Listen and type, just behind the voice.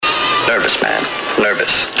nervous, man.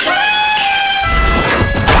 Nervous.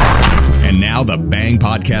 And now the Bang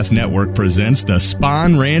Podcast Network presents the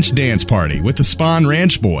Spawn Ranch Dance Party with the Spawn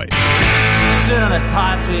Ranch Boys. Sit on a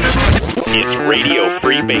party. It's Radio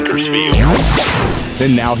Free Bakersfield.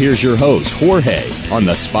 And now here's your host, Jorge, on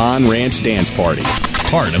the Spawn Ranch Dance Party,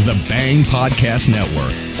 part of the Bang Podcast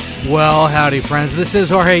Network. Well, howdy, friends. This is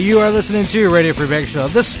Jorge. You are listening to Radio Free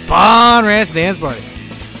Bakersfield, the Spawn Ranch Dance Party.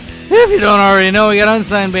 If you don't already know, we got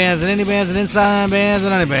unsigned bands and indie bands and unsigned bands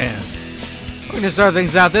and any bands. We're going to start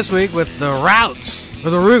things out this week with the Roots, or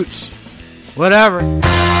the Roots, whatever.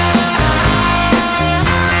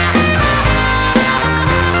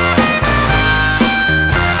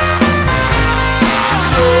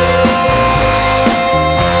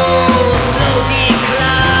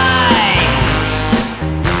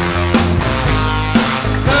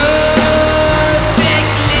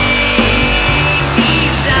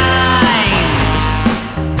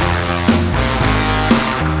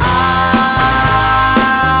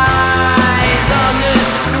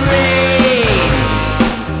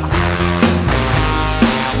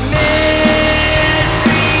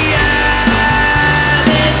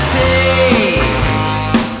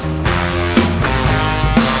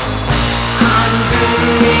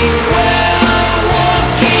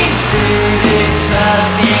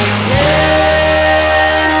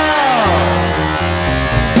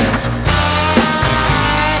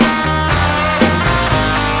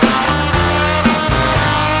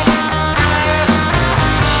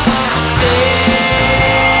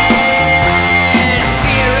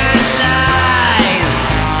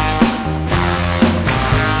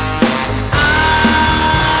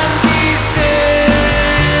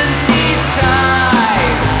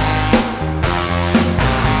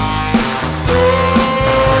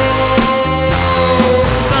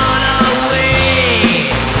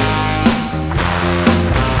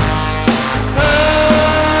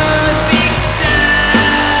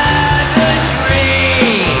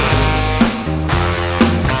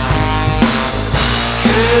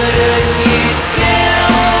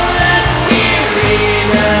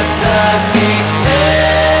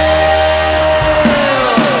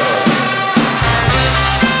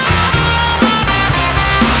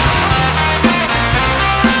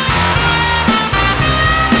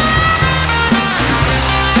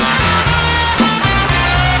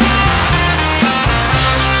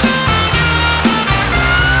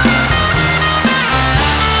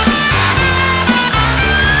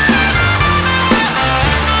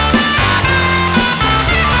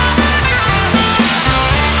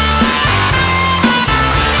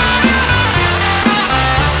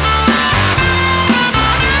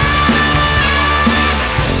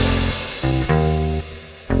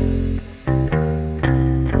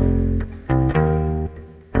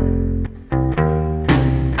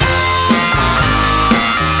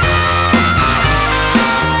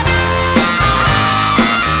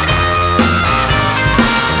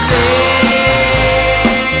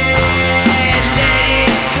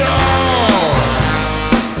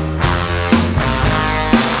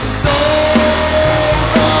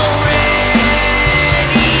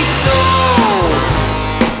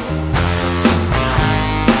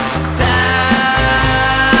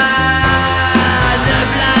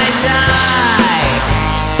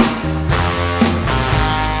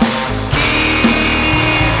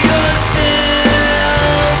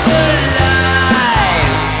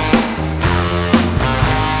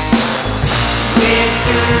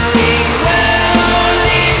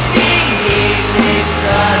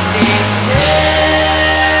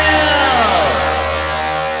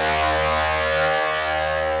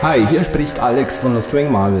 Hi, hier spricht Alex von der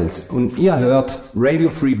String Marvels und ihr hört Radio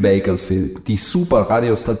Free Bakersfield, die super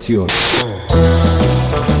Radiostation.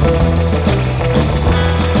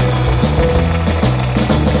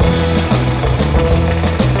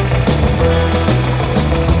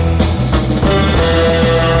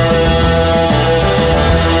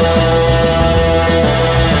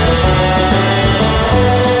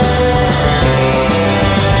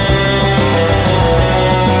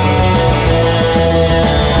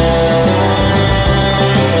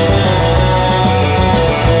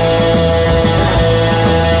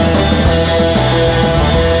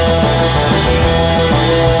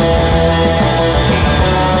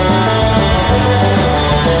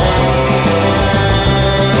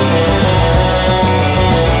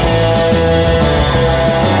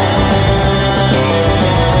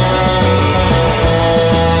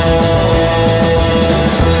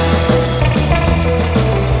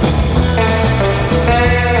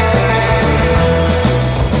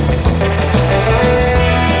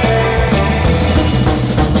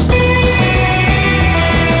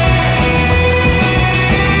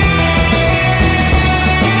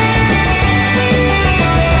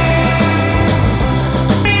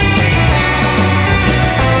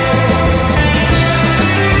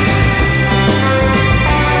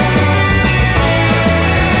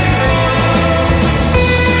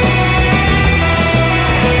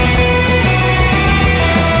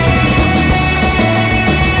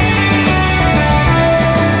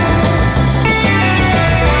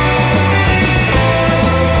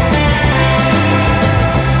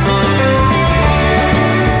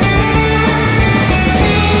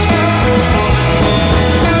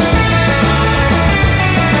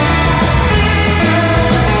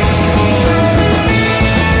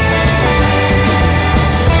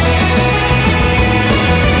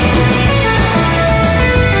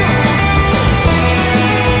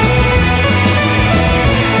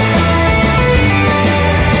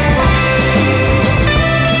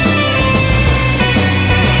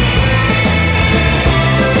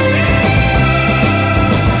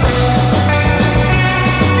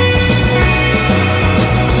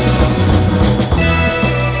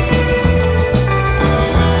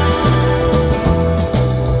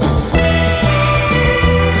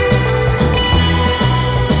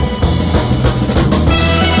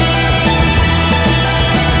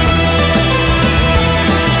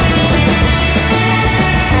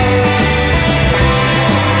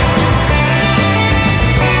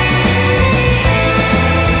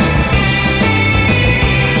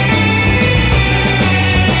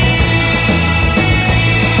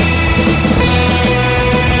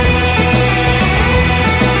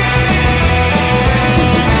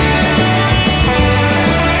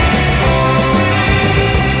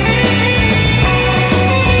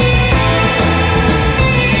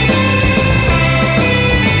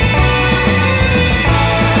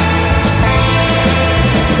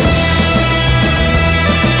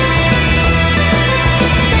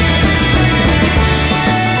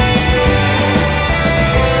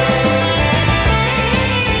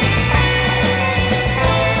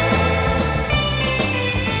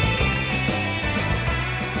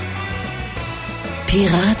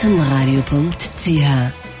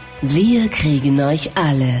 Piratenradio.ch. Wir kriegen euch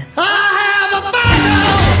alle.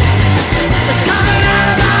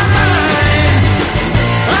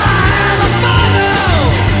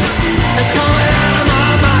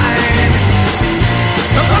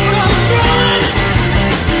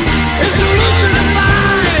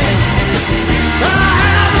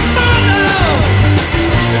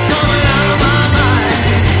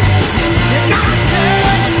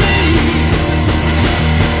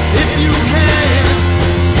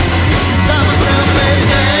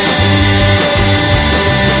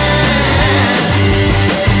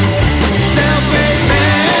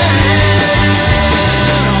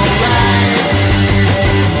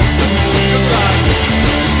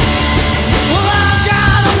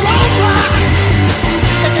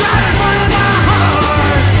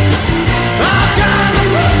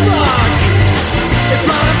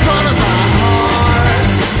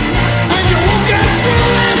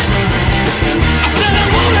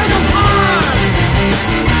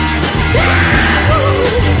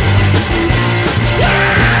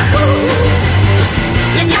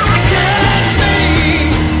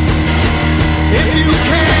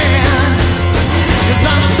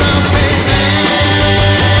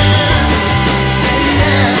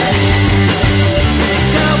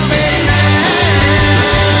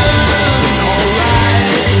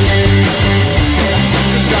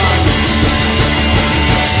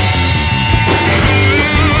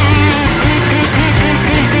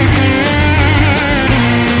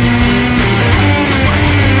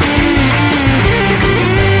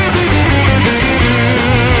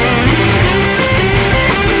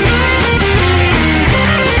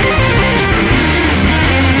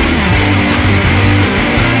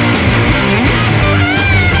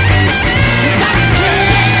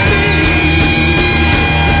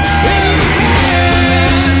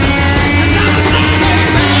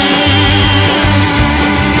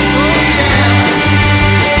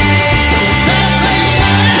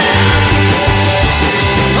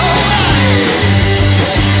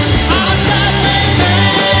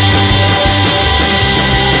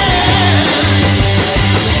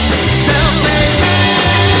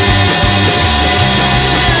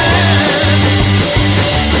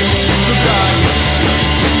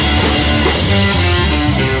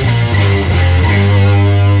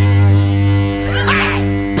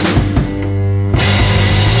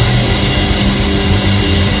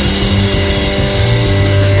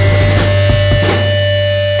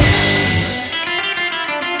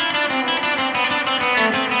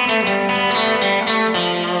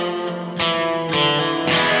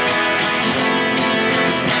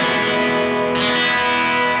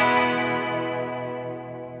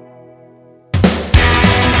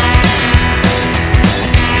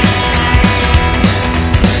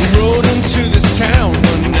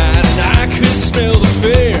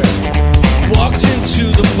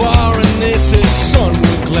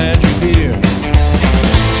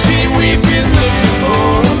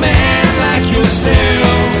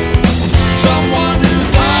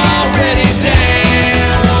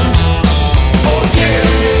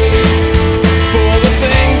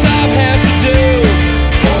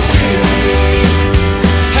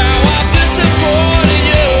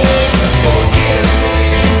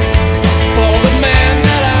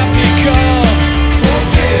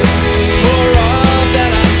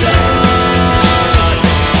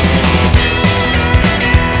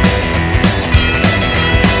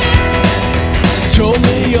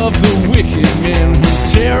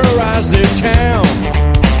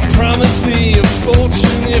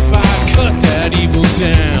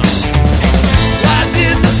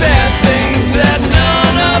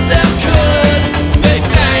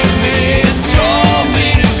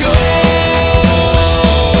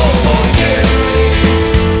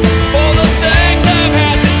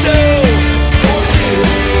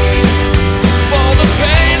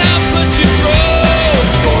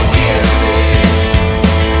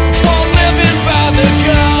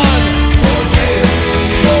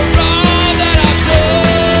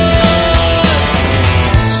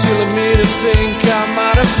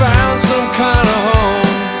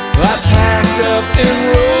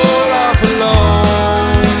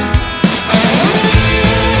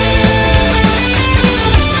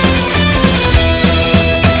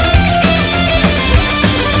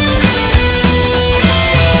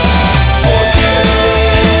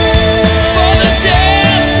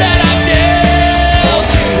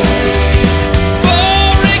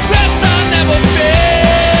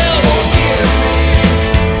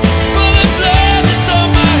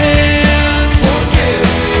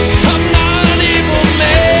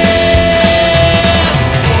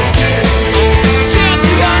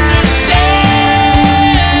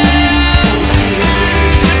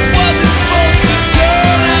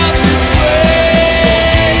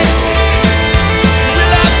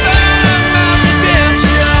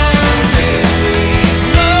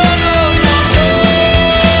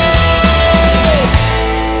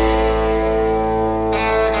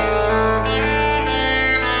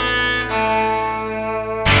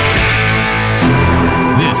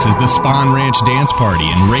 Spawn Ranch Dance Party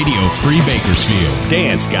in Radio Free Bakersfield.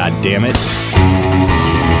 Dance, goddammit.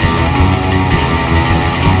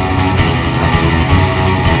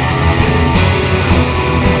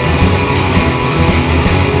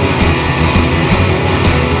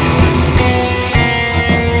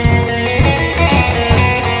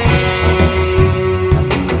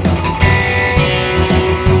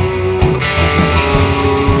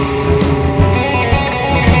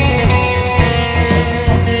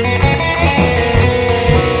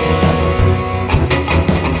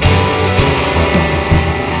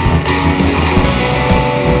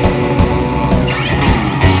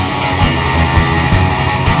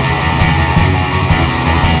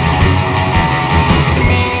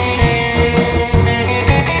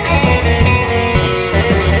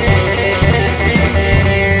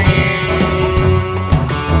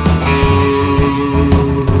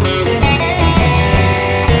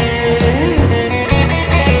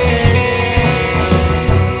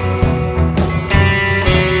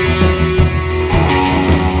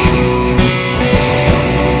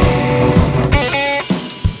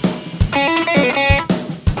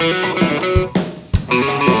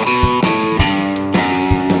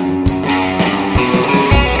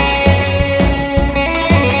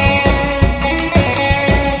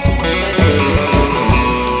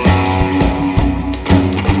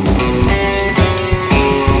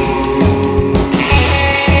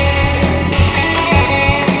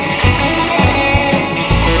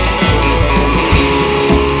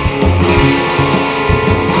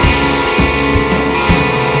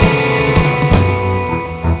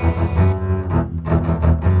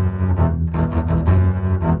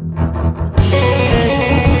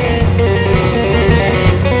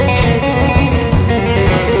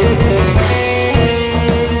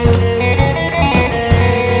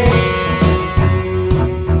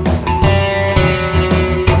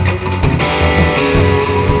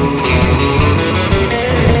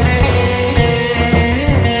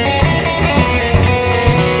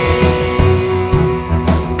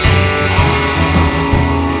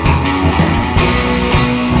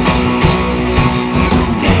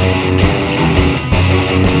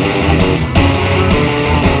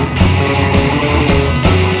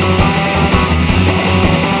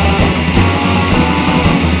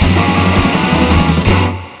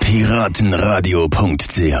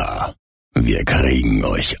 Piratenradio.ch. Wir kriegen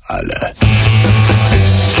euch alle.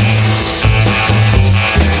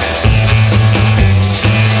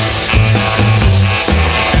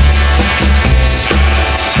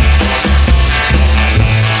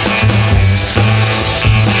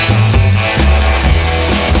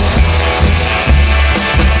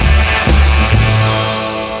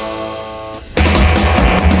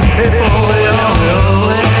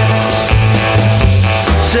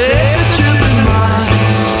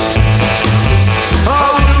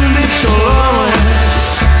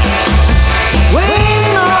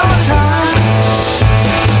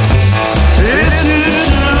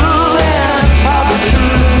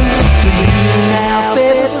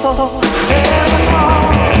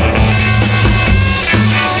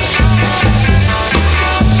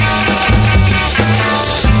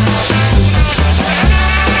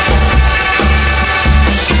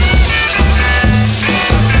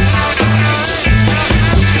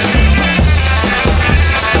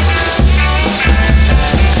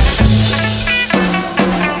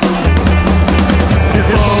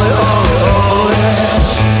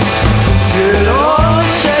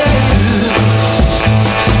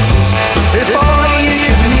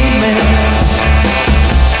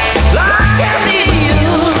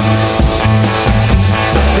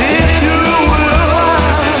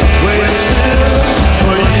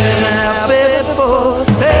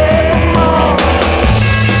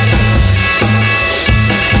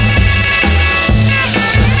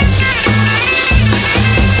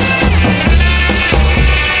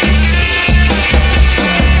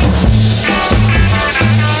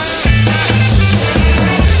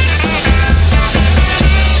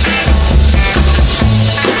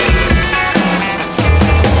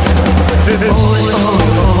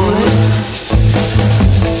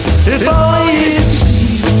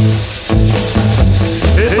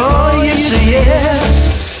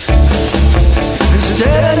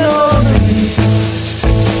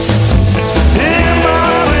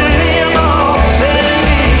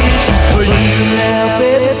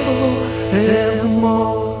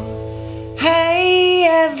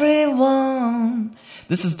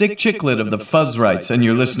 This is Dick Chiclet of the Fuzzrights, and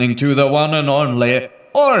you're listening to the one and only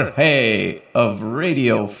Jorge of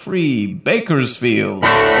Radio Free Bakersfield.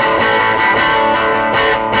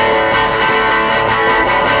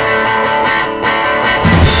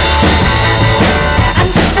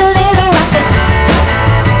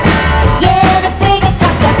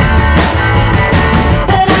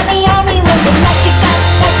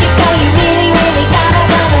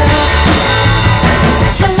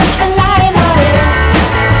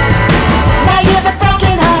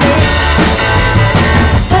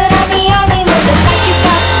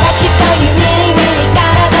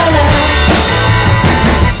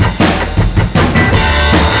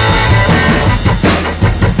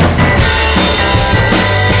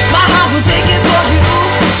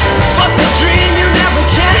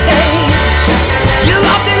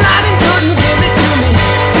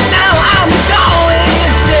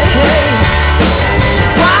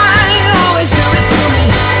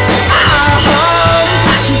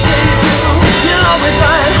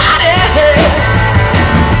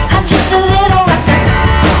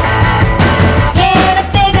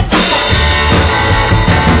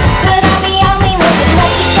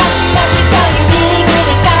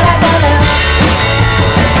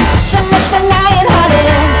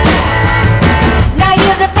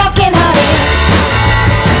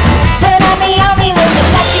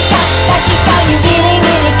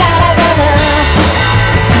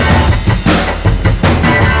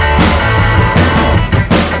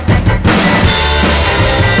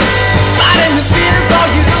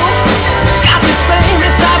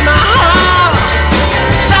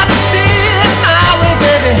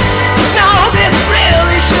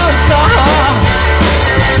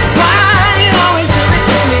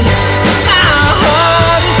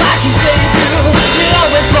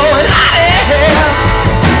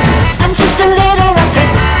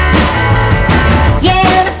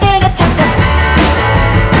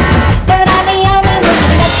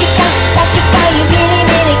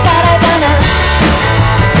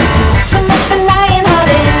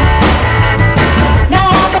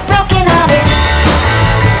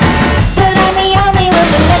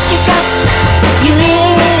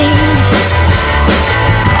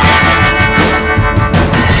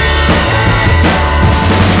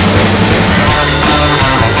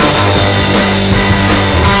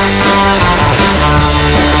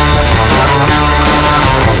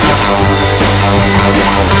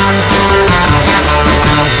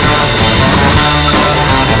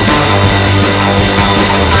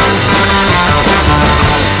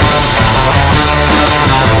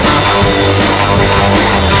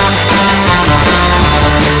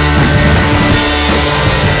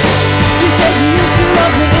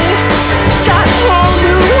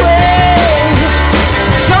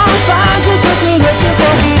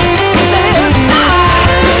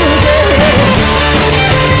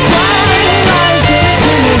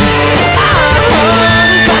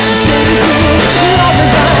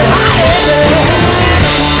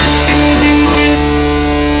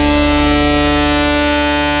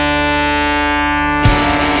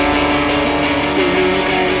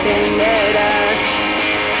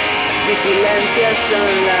 Mis silencios son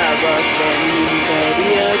la voz de mi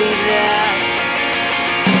interioridad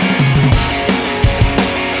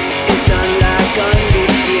y son la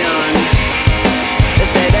condición de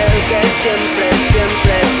ser el que siempre,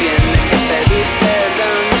 siempre tiene que pedir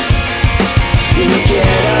perdón. Y no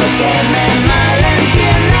quiero que me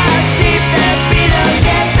malentiendas si te pido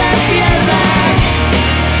que te pierdas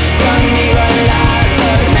conmigo en la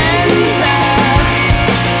tormenta,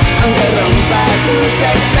 aunque rompa tus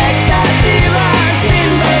expectativas.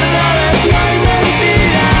 Sin verdades no hay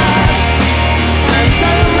mentiras, tan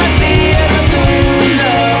solo un vacío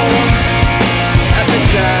rotundo, a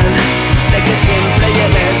pesar de que siempre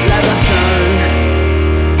lleves la razón.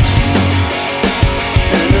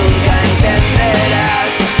 Tú nunca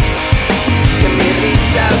entenderás que mi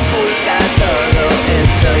risa oculta todo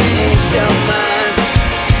esto y mucho más.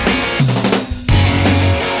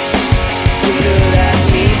 Sin duda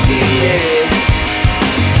admitiré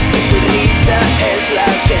que tu risa es la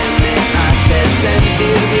que me hace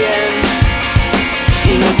sentir bien.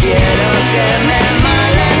 Y no quiero que me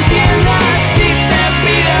malentiendas si te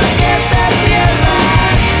pido que te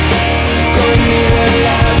pierdas conmigo en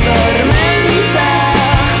la tormenta,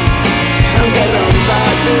 aunque rompa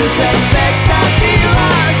tus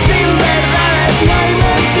expectativas. Sin verdades no hay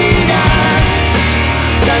mentiras,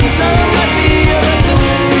 tan solo un vacío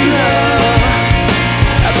rotundo,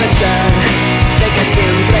 a pesar de que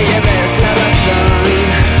siempre lleves la razón,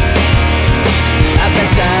 a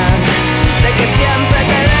pesar de que siempre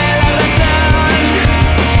te dé la razón.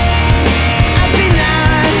 Al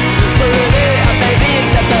final volveré a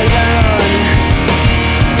pedirte perdón.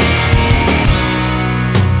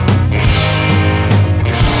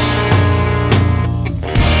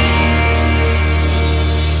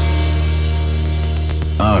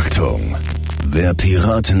 Achtung! Wer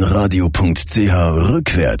piratenradio.ch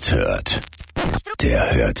rückwärts hört,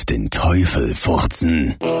 der hört den Teufel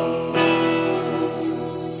furzen.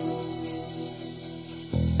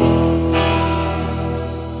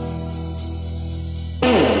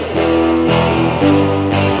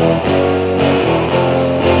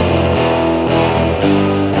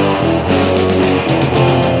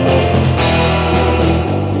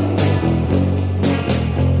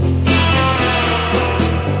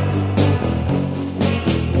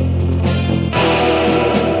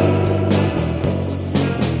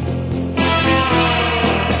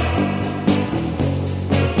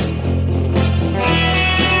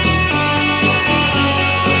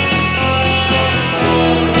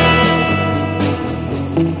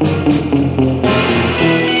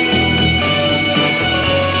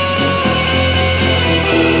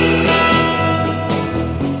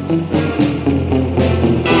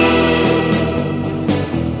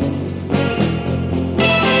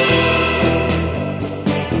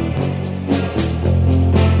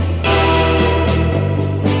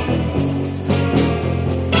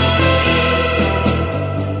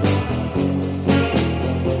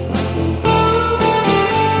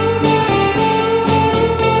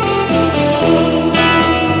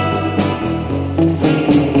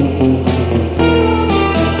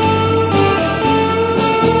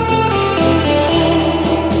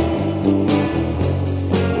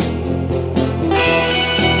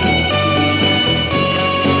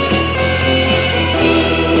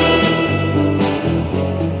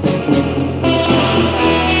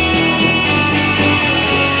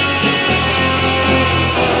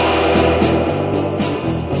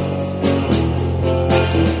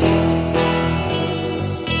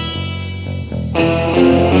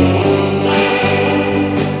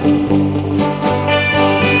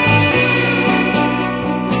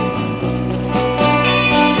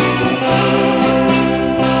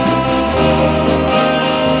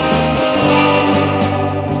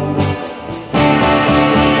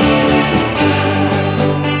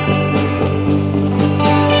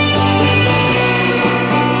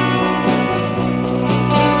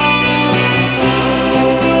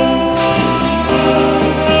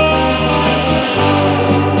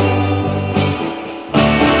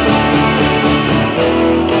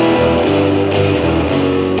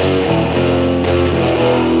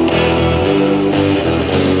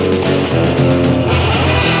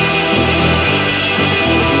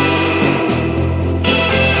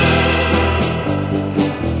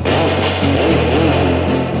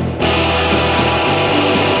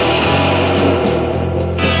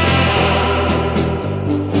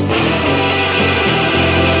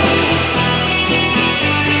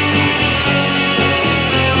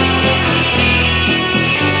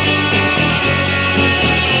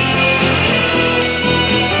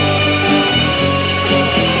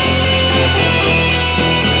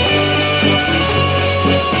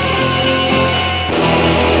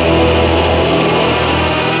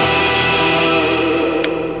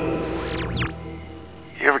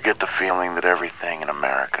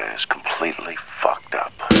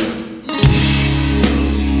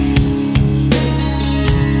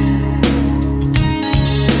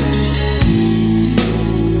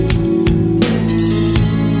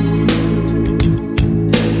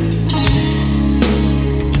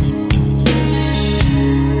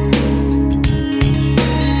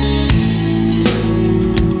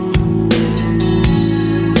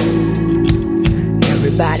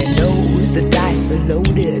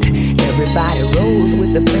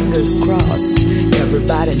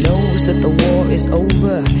 Everybody knows that the war is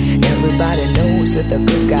over. Everybody knows that the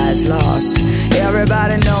good guys lost.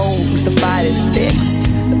 Everybody knows the fight is fixed.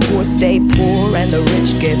 The poor stay poor and the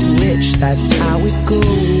rich get rich. That's how it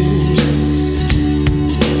goes.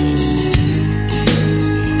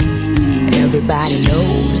 Everybody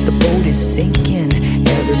knows the boat is sinking.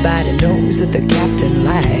 Everybody knows that the captain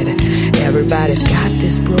lied. Everybody's got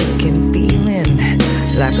this broken feeling,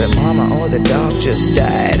 like their mama or the dog just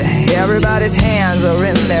died. Everybody's hands are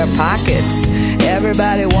in their pockets.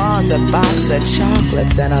 Everybody wants a box of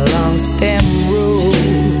chocolates and a long stem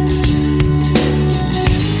rose.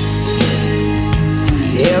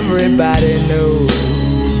 Everybody knows.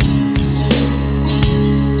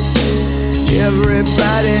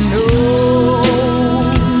 Everybody knows.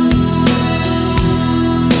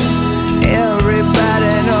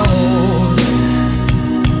 Everybody knows.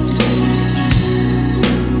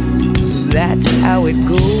 That's how it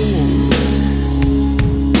goes.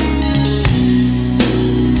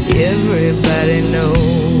 Everybody knows.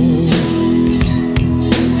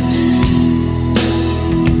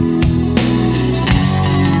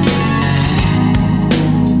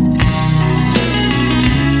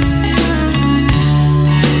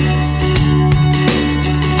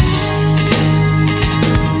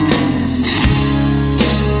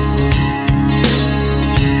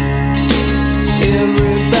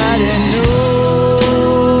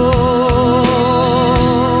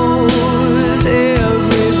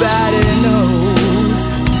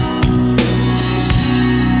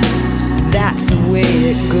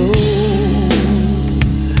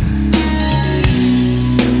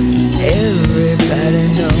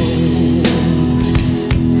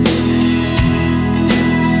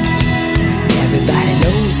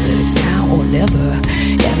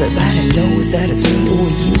 Everybody knows that it's me or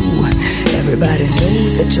you. Everybody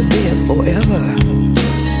knows that you'll live forever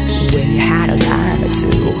when you had a line or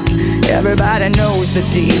two. Everybody knows the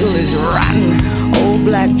deal is rotten. Old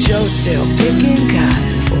Black Joe's still picking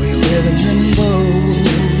cotton for your ribbons and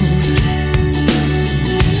bows.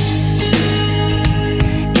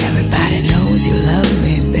 Everybody knows you love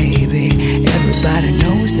me, baby. Everybody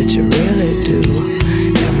knows that you really do.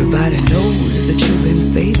 Everybody knows that you've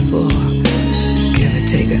been faithful.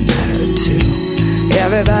 Take a night or two.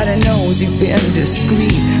 Everybody knows you've been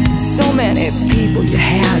discreet. So many people you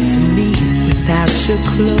had to meet without your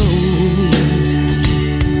clothes.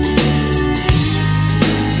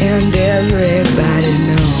 And everybody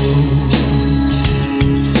knows.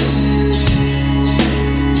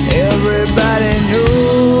 Everybody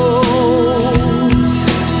knows.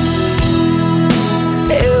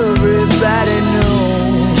 Everybody knows.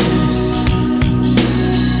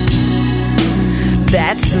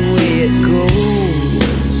 That's the way it goes.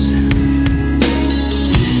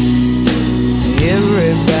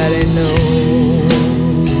 Everybody knows.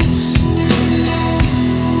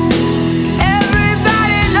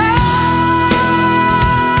 Everybody knows.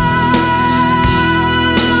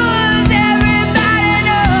 Everybody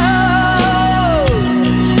knows.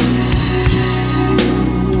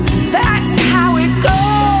 That's how it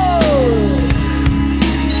goes.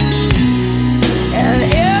 And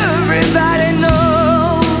everybody knows.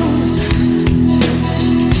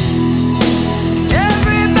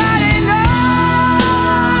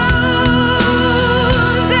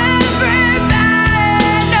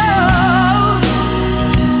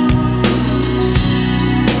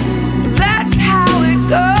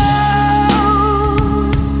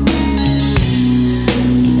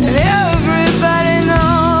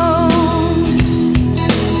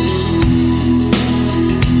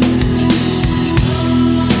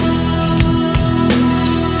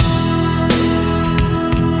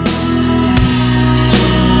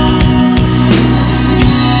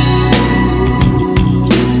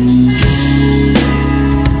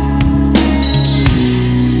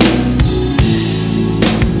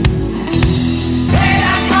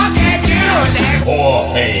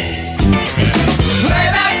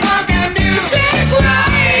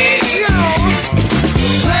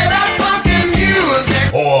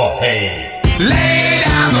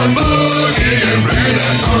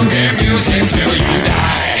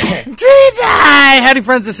 Howdy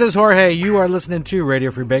friends, this is Jorge. You are listening to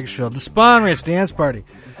Radio Free Bakersfield, the Spawn Ranch Dance Party.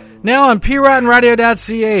 Now on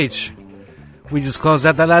PRottenRadio.ch. We just closed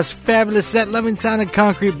out that last fabulous set, Loving Sound and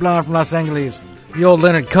Concrete Blonde from Los Angeles. The old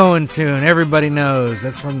Leonard Cohen tune, everybody knows.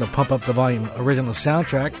 That's from the Pump Up the Volume original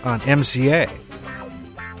soundtrack on MCA.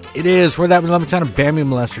 It is, for that, Loving Sound of Bamboo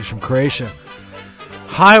Molesters from Croatia.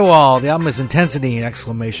 High Wall, the album is Intensity, !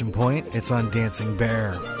 It's on Dancing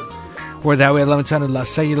Bear. For that, we had Loving Sound of La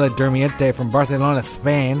Célula Durmiente from Barcelona,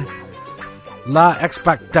 Spain. La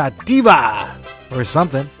Expectativa or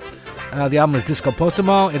something. The album is Disco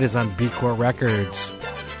Potomo. It is on B-Core Records.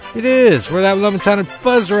 It is For That Love and Sound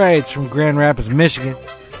Fuzz Rights from Grand Rapids, Michigan.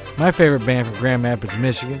 My favorite band from Grand Rapids,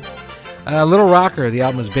 Michigan. Little Rocker. The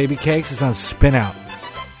album is Baby Cakes. It's on Spin Out,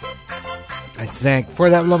 I think. For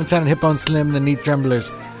That Love and Sound Hip Bone Slim and the Neat Tremblers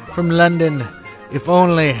from London. If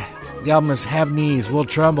Only. The album is Have Knees Will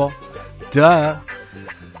Tremble. Duh.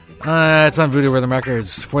 It's on Voodoo Rhythm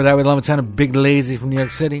Records. For That Love and Sound of Big Lazy from New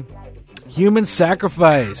York City. Human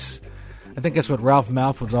Sacrifice. I think that's what Ralph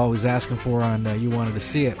Malph was always asking for on You Wanted to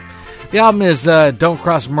See It. The album is Don't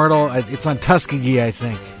Cross Myrtle. It's on Tuskegee, I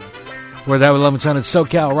think. For That Love and Sound of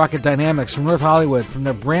SoCal Rocket Dynamics from North Hollywood from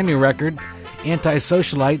their brand new record,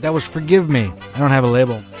 Anti-Socialite. That was Forgive Me. I don't have a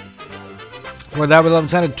label. For That Love and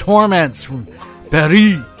Sound of Torments from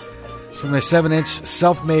Paris. From their 7-inch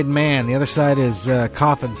Self-Made Man. The other side is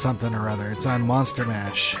Coffin something or other. It's on Monster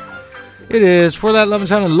Mash. It is For That Love and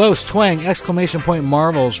Sound of Los Twang!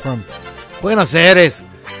 Marvels from Buenos Aires.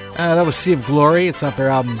 That was Sea of Glory. It's off their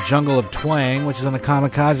album Jungle of Twang, which is on the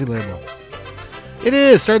Kamikaze label. It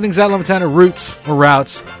is starting things out, Love and Sound of Roots or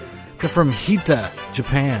Routes. They're from Hita,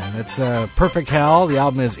 Japan. It's Perfect Hell. The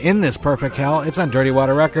album is In This Perfect Hell. It's on Dirty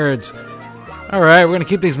Water Records. All right, we're going to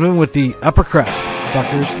keep things moving with the upper crust,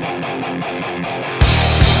 fuckers.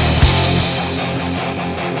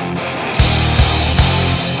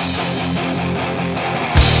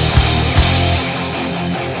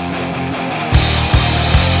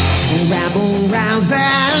 Rabble rouser,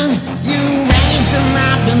 you raised them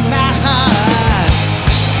up in my heart.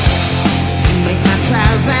 You make my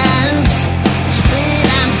trousers split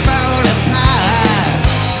and fall apart.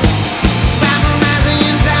 Rabble rouser,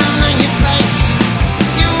 you down on your place.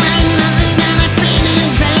 You ain't nothing but a pretty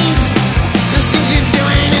saint. The things you're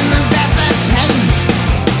doing in the best of taste.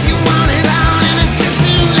 You want it all and it's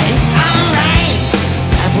just too late. Alright,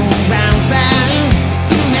 rabble rouser,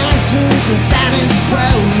 you mess with the status quo.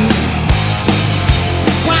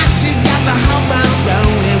 You got the whole world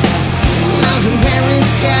rolling, who knows where it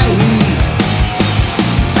goes?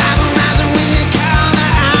 Bible rouser when you call the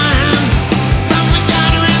arms from the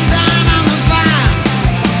gutter and down on the farm.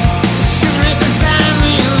 It's too late to sound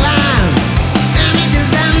the alarm. Damage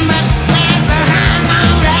is done, but where's the harm?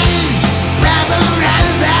 Alright, rabble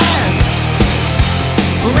rouser,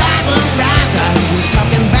 we're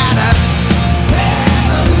talking about a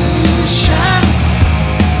revolution.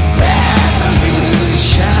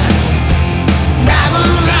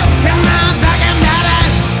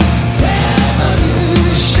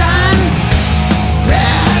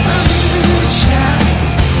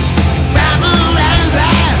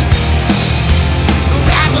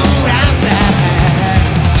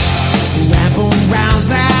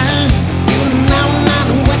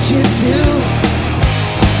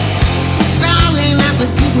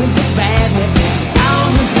 With the bad, with all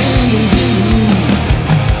the same you.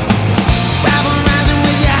 Rabble rouser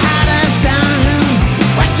with your heart of stone.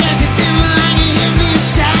 Why can't you do like you hear me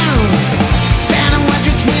shout? Better watch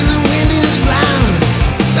your train, the wind is blown.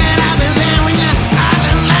 But I'll be there when you're all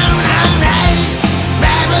alone. Alright,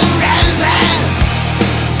 rabble rouser,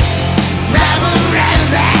 rabble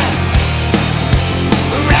rouser,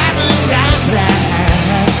 rabble rouser,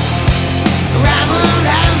 rabble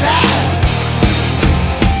rouser.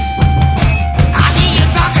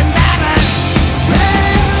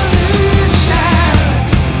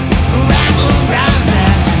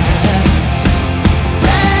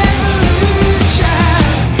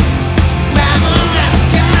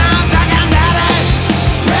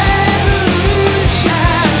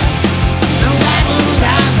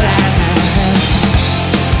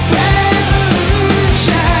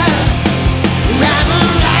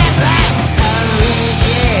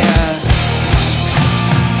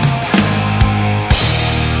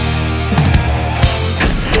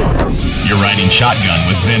 Shotgun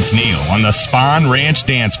with Vince Neil on the Spawn Ranch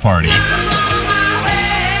Dance Party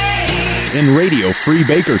in Radio Free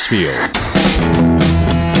Bakersfield.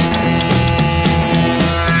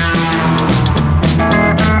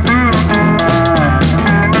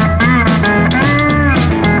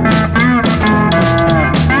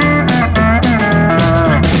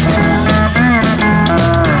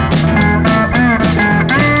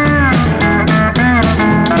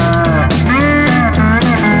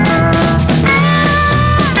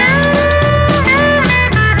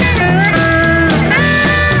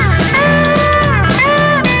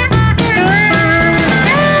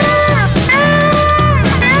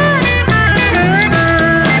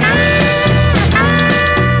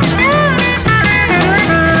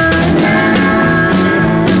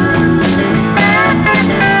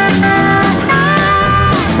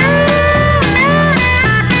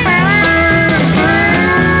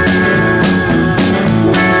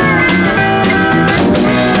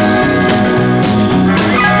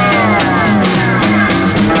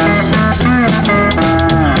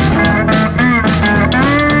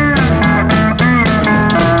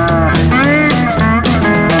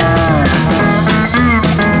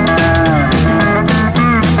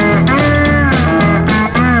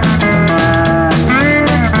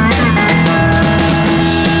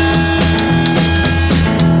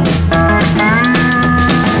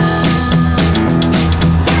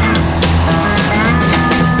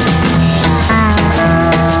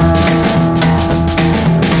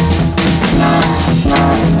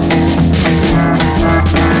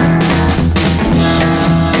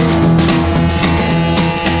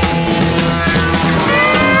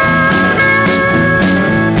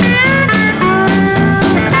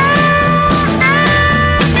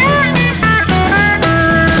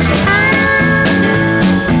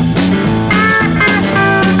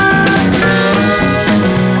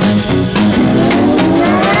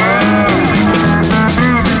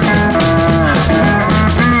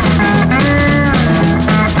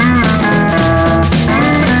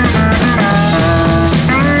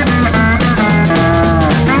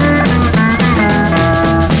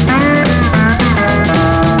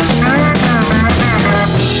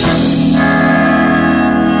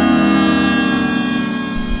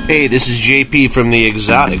 Hey, this is JP from the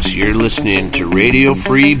Exotics. You're listening to Radio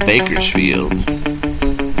Free Bakersfield.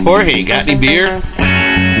 Jorge, got any beer?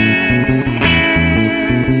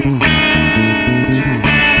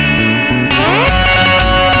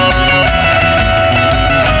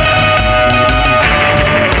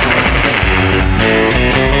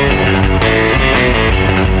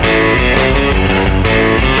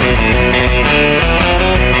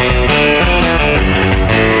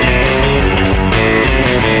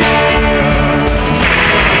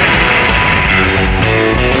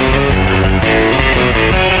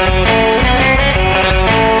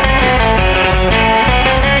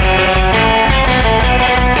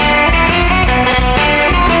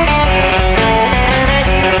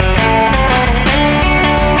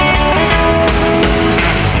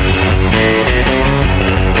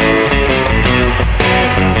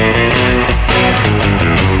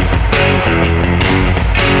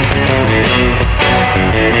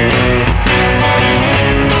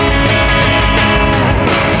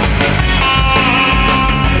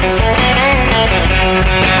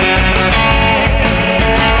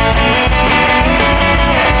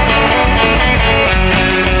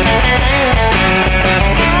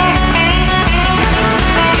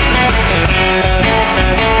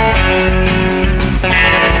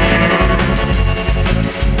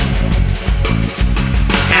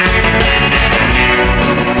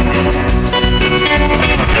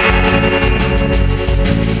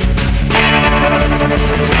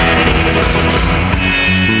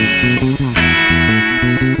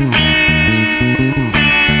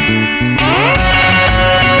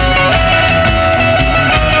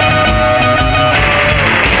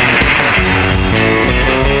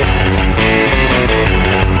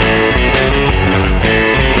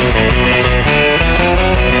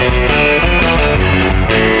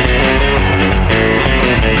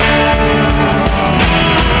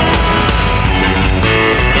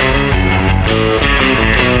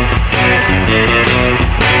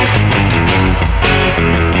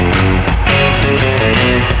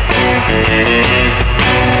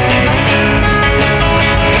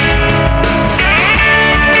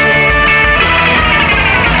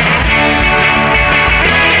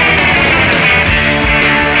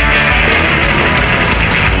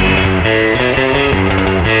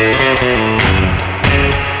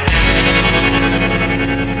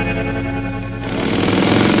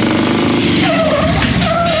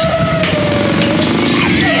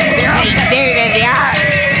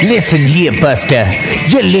 Listen here, Buster.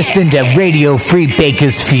 You're listening to Radio Free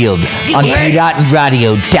Bakersfield on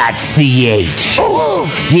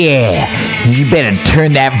piratenradio.ch. Yeah, you better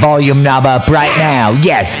turn that volume knob up right now.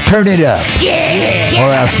 Yeah, turn it up.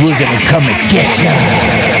 Or else we're gonna come and get you.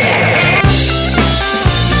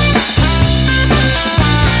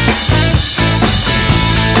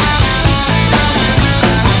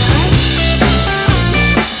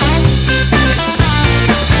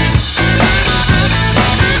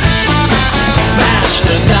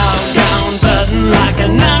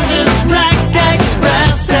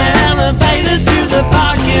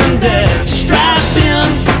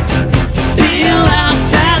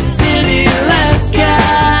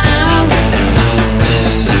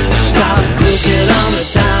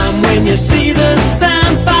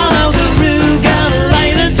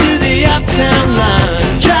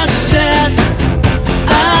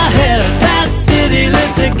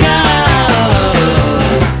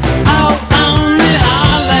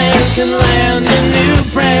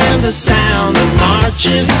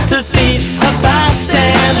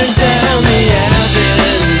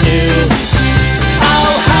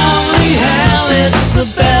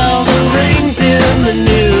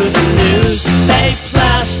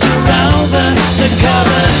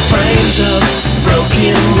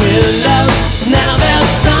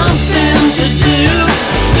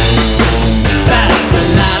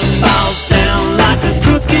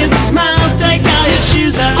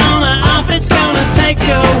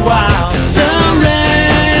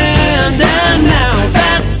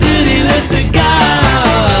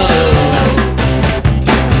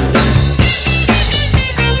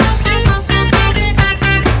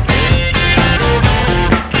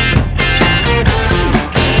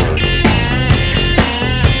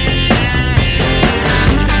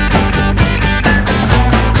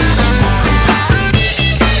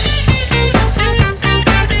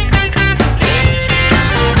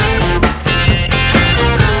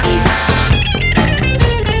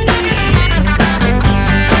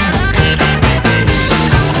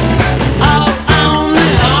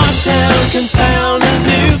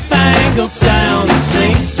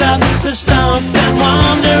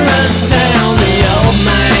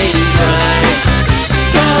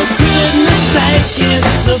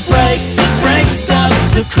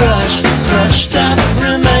 crushed the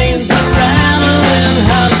remains of rattling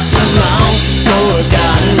husks of long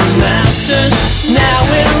forgotten masters. Now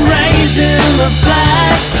we're raising the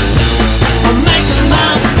flag. I'm making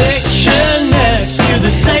my picture next to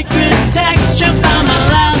the sacred texture. Find my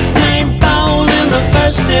last name bone in the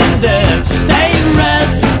first index. Stay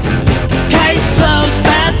rest. Case closed,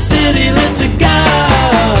 fat city, let's go.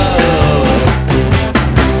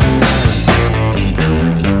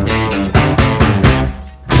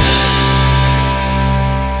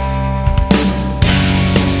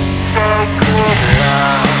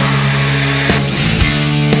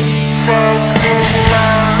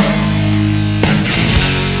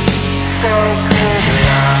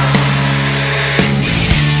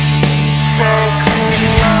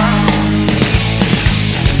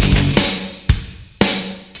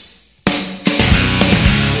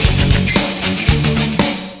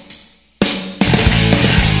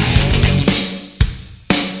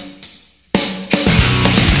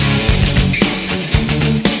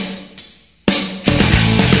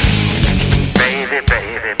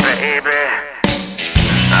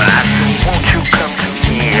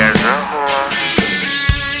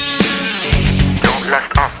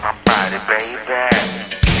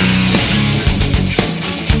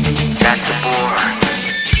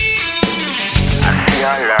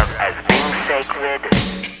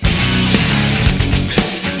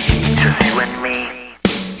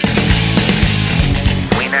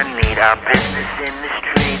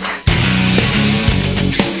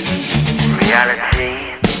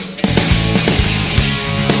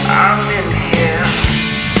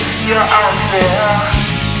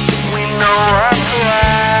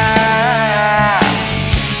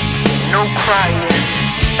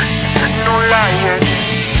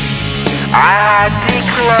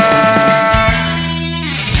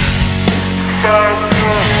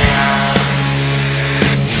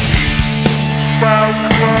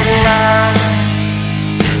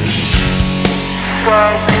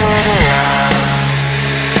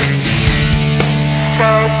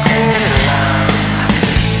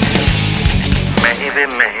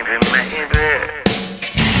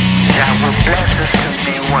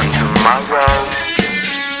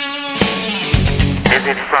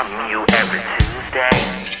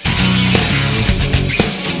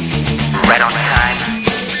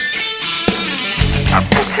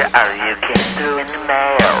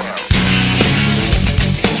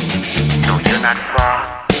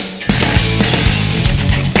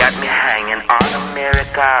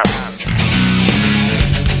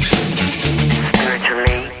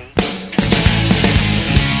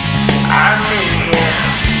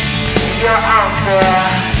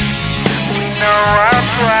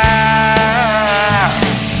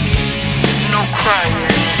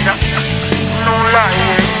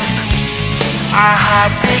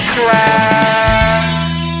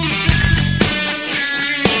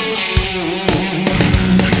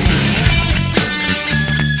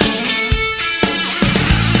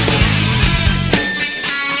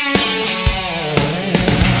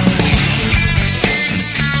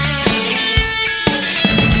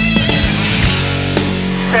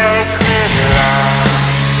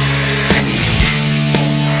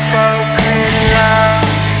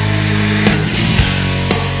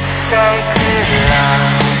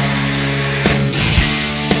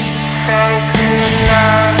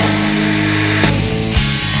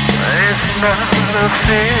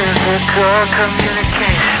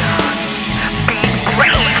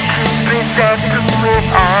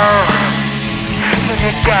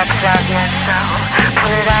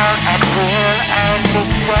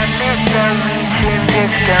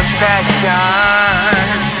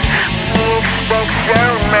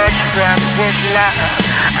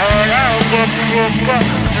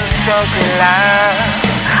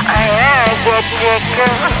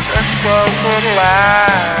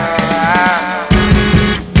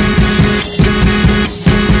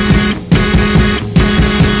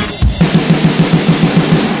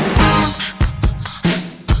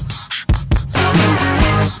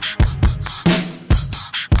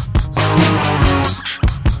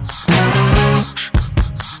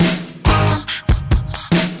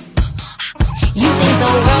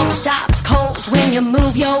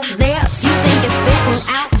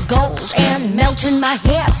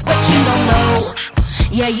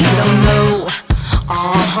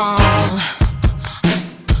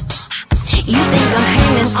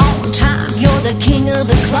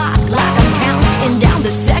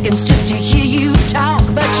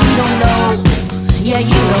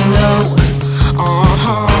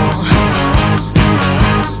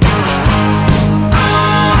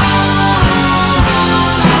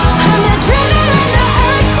 And they're driven in the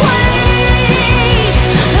earthquake.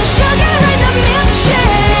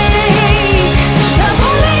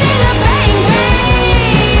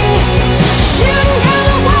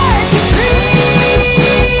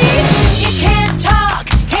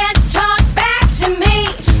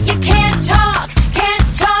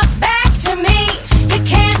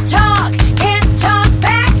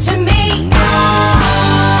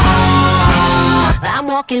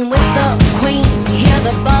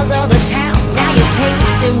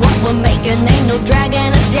 we're making, ain't no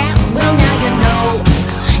dragging us down. Well, now you know.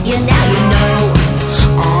 Yeah, now you know.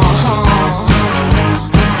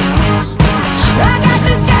 I got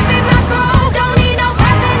this step in my groove, don't need no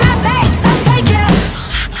breath in my face. I'll take it,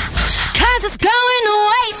 'cause it's going to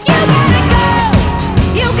waste. You gotta go,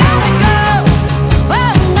 you gotta go.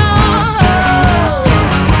 Oh no.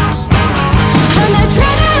 And the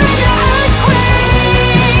trigger in the earthquake,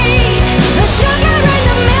 the sugar in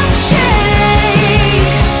the milkshake,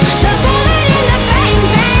 the bullet in the bang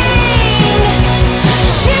bang,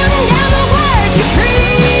 shooting down the words you preach.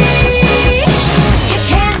 You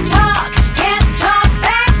can't talk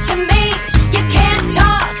back to me. You can't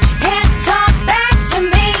talk back to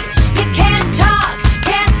me. You can't talk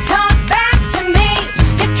back to me.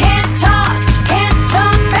 You can't talk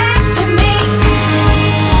back to me.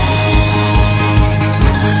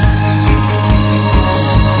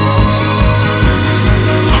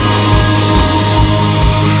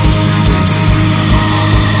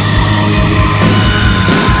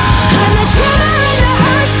 And the trigger in the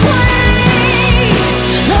earthquake,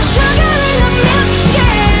 the sugar in the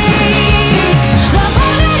milkshake, the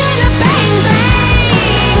bullet in the bang bang,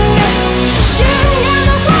 shooting down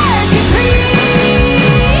the words you preach.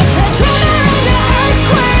 The trigger in the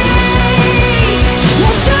earthquake,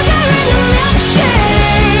 the sugar in the milkshake,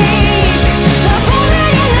 the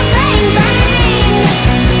bullet in the bang bang,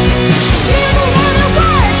 shooting down the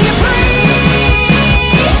words you preach.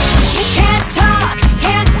 You can't talk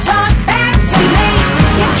back to me.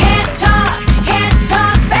 You can't talk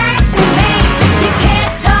back to me. You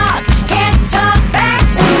can't talk back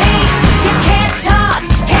to me. You can't talk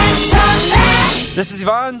back. This is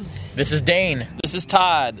Yvonne. This is Dane. This is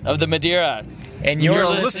Todd of the Madeira. And you're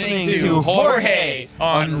listening to Jorge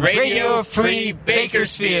on Radio Free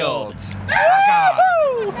Bakersfield.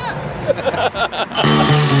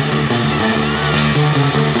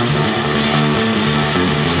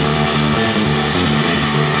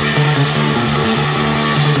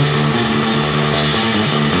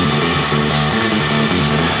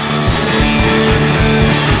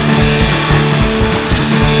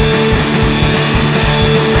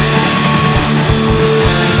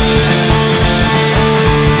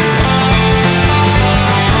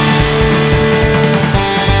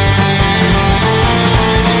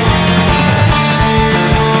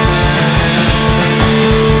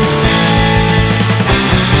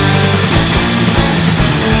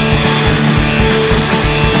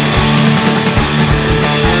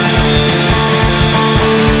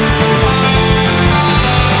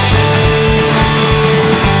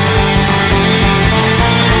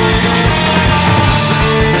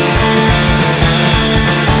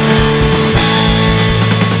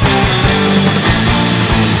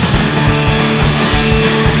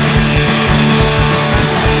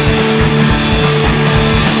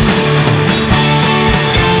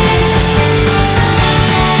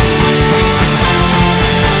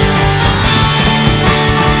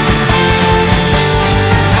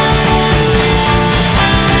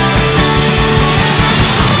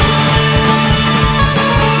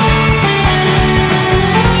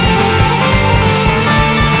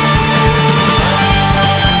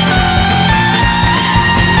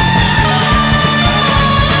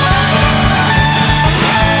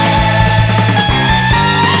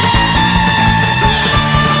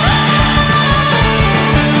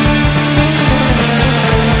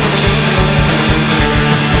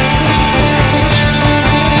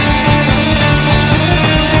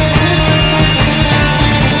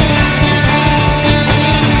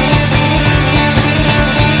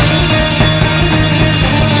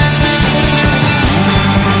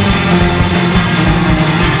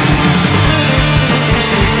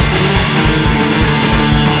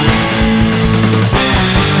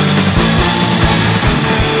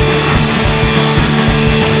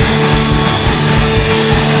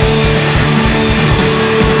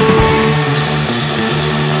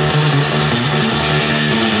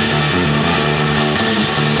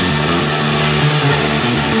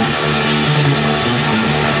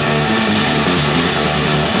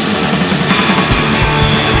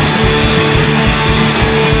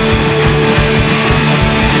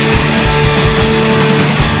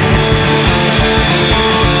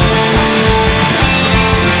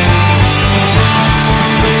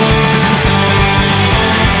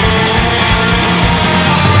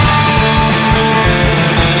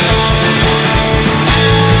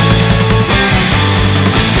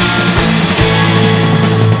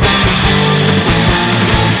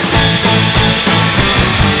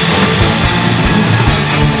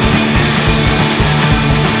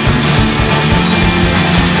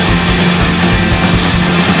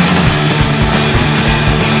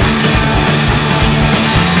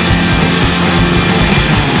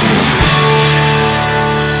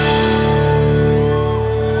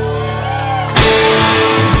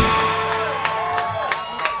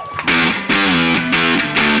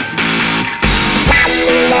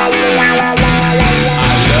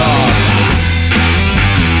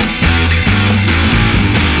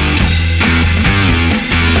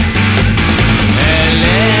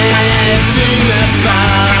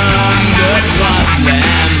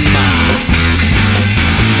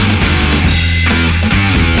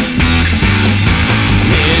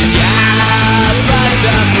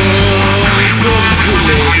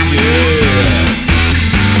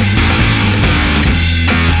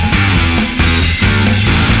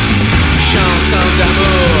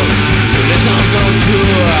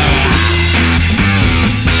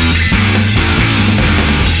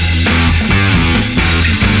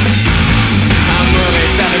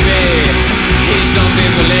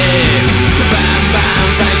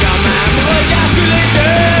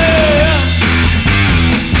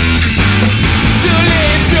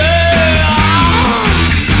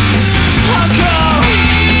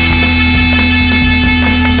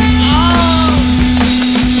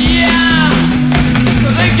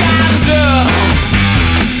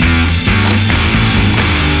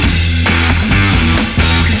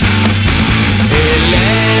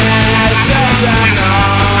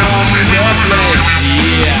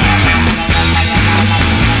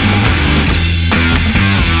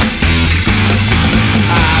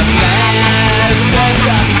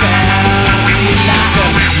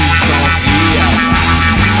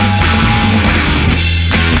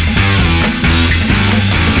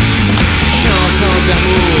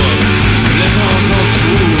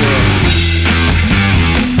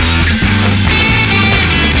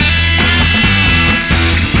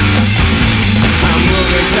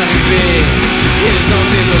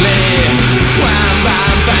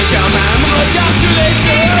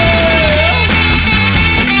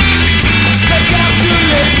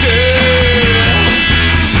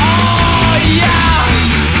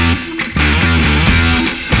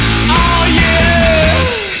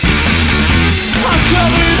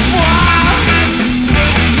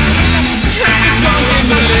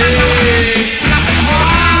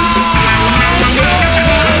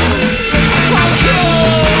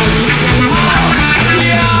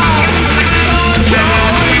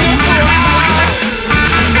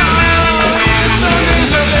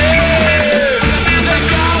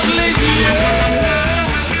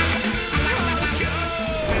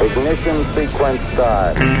 sequence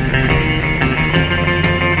start.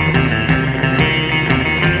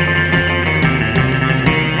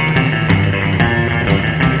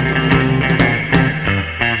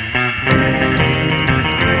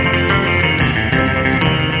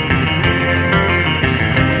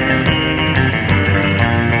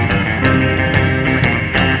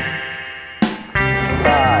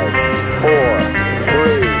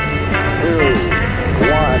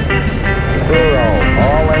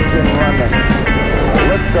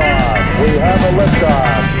 Liftoff. We have a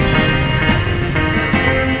liftoff.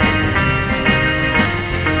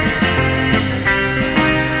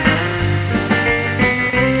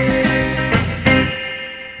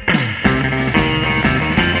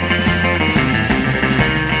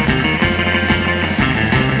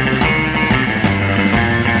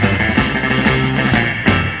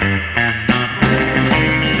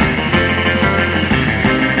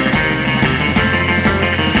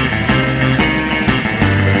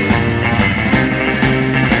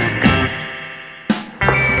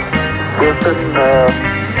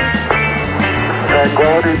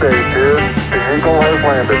 Tranquility Base here. The Eagle has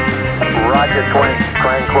landed. Roger,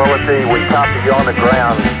 Tranquility. We copy you on the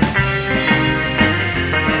ground.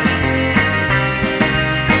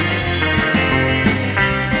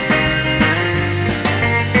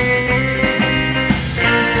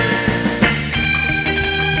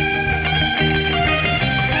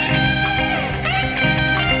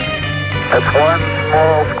 That's one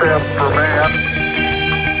small step for man.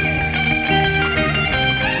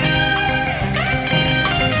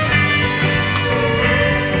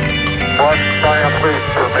 One giant leap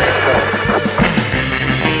for mankind.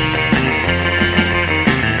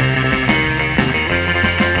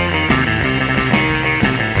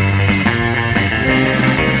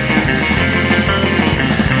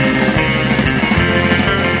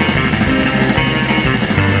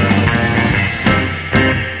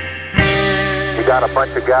 You got a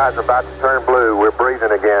bunch of guys about to turn blue. We're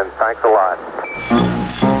breathing again. Thanks a lot.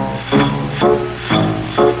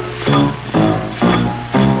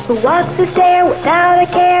 Who walks the stair without a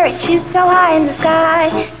care and shoots so high in the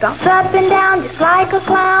sky? Bounce up and down just like a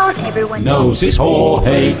clown. Everyone knows it's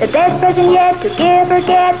Jorge. The best present yet to give or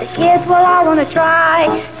get. The kids will all want to try.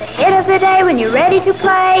 The hit of the day when you're ready to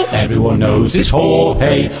play. Everyone knows it's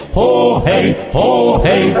Jorge. Jorge,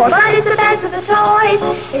 Jorge. For fun is the best of the toys.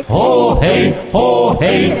 It's Jorge, Jorge.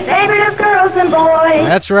 the favorite of girls and boys.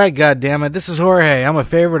 That's right, goddammit. This is Jorge. I'm a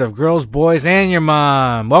favorite of girls, boys, and your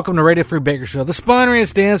mom. Welcome to Radio Free Bakersfield, the Spawn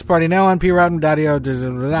Dance Party, now on PRotten.ch.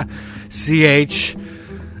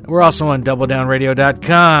 We're also on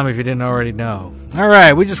DoubleDownRadio.com if you didn't already know. All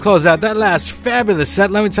right, we just closed out that last fabulous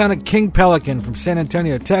set. Let me tell you, King Pelican from San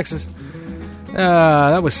Antonio, Texas.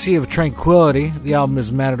 That was Sea of Tranquility. The album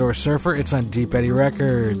is Matador Surfer. It's on Deep Eddy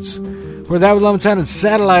Records. For that, we sounded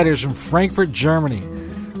Satelliters from Frankfurt, Germany.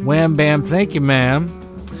 Wham Bam, thank you, ma'am.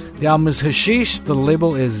 The album is Hashish. The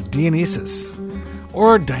label is Dionysus.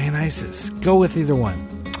 Or Dionysus. Go with either one.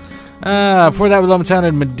 Before that, we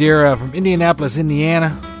sounded Madeira from Indianapolis,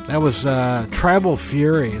 Indiana. That was Tribal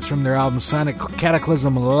Fury. It's from their album Sonic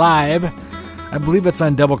Cataclysm Live. I believe it's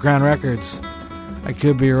on Double Crown Records. I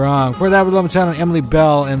could be wrong. Before that, we sounded Emily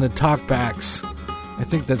Bell and the Talkbacks. I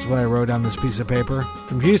think that's what I wrote on this piece of paper.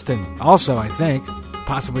 From Houston. Also, I think.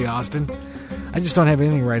 Possibly Austin. I just don't have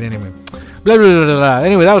anything right anyway. Blah, blah, blah, blah.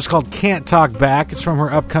 Anyway, that was called Can't Talk Back. It's from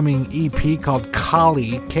her upcoming EP called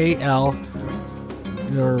Kali, K-L,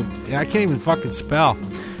 or I can't even fucking spell,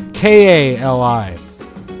 K-A-L-I.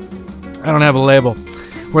 I don't have a label.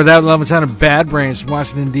 For that, love, it's out of Bad Brains from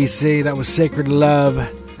Washington, D.C. That was Sacred Love.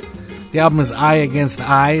 The album is Eye Against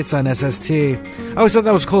Eye. It's on SST. I always thought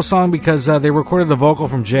that was a cool song because they recorded the vocal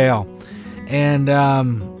from jail. And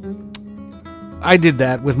I did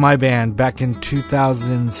that with my band back in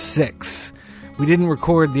 2006. We didn't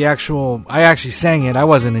record the actual... I actually sang it. I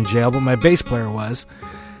wasn't in jail, but my bass player was.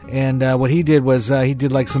 And what he did was he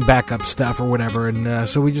did like some backup stuff or whatever. And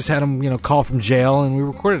so we just had him, call from jail, and we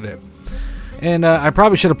recorded it. And I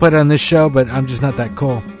probably should have played it on this show, but I'm just not that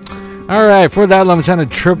cool. All right, for that, I'm sounded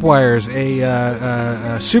Tripwires,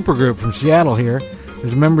 a supergroup from Seattle here.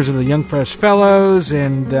 There's members of the Young Fresh Fellows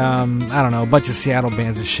and, I don't know, a bunch of Seattle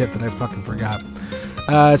bands and shit that I fucking forgot.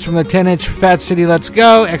 It's from the 10-inch Fat City Let's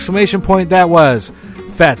Go, exclamation point, that was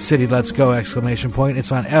Fat City Let's Go, exclamation point.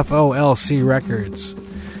 It's on FOLC Records.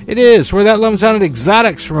 It is, for that, love sounded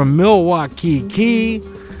Exotics from Milwaukee Key.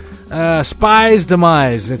 Spy's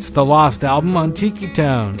Demise, it's the Lost album on Tiki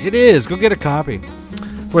Town. It is, go get a copy.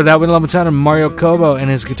 For that, we love sounded Mario Cobo and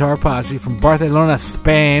his guitar posse from Barcelona,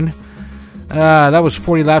 Spain. That was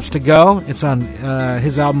 40 Laps to Go. It's on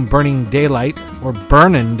his album Burning Daylight, or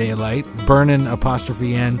Burnin' Daylight, Burnin'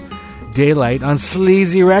 *N Daylight, on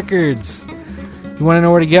Sleazy Records. You want to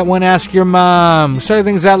know where to get one? Ask your mom. Started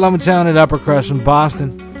things out Levittown at Upper Crust in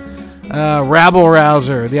Boston. Rabble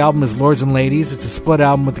Rouser. The album is Lords and Ladies. It's a split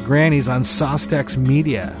album with the Grannies on Sostex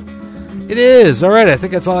Media. It is. All right, I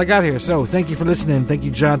think that's all I got here. So thank you for listening. Thank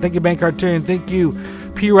you, John. Thank you, Ben Cartoon. Thank you,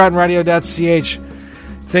 prottenradio.ch.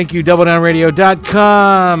 Thank you,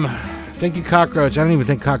 doubledownradio.com. Thank you, Cockroach. I don't even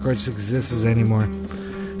think Cockroach exists anymore.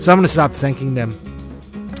 So I'm going to stop thanking them.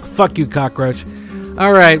 Fuck you, Cockroach.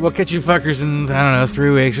 All right, we'll catch you fuckers in,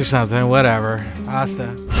 3 weeks or something. Whatever.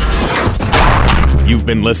 Hasta. You've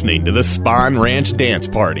been listening to the Spawn Ranch Dance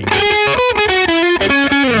Party.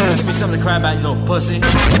 Give me something to cry about, you little pussy.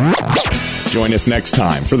 Join us next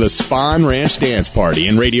time for the Spawn Ranch Dance Party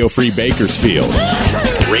in Radio Free Bakersfield.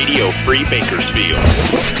 Radio Free Bakersfield.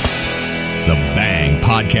 The Bang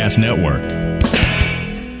Podcast Network.